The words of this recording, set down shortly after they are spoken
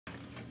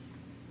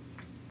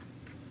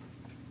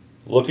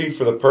Looking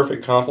for the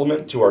perfect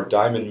complement to our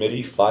Diamond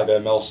Midi 5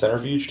 ml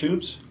centrifuge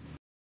tubes?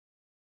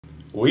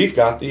 We've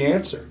got the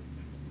answer.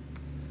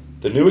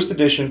 The newest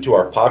addition to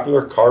our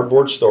popular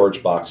cardboard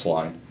storage box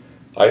line,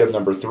 item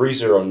number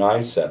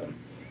 3097,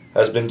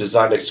 has been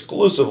designed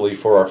exclusively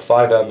for our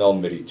 5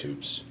 ml Midi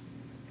tubes.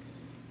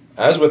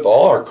 As with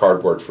all our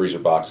cardboard freezer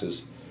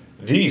boxes,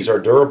 these are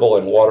durable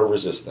and water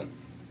resistant.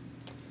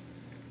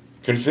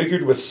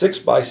 Configured with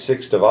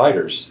 6x6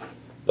 dividers,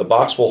 the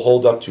box will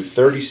hold up to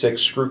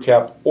 36 screw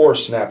cap or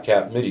snap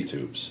cap Midi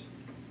tubes.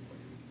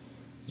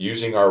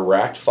 Using our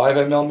racked 5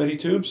 ml Midi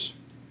tubes?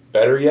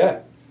 Better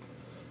yet,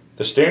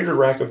 the standard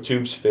rack of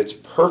tubes fits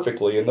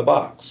perfectly in the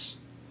box.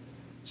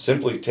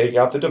 Simply take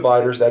out the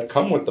dividers that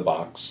come with the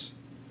box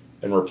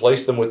and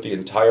replace them with the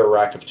entire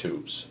rack of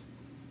tubes.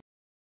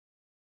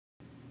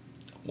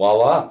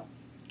 Voila,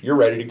 you're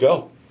ready to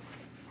go.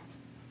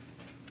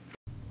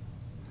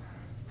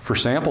 For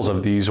samples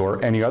of these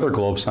or any other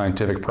Globe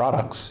Scientific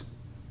products,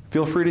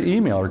 feel free to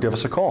email or give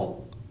us a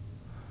call.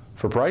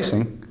 For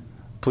pricing,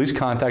 please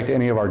contact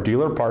any of our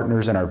dealer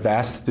partners in our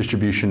vast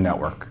distribution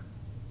network.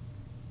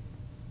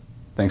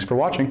 Thanks for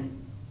watching.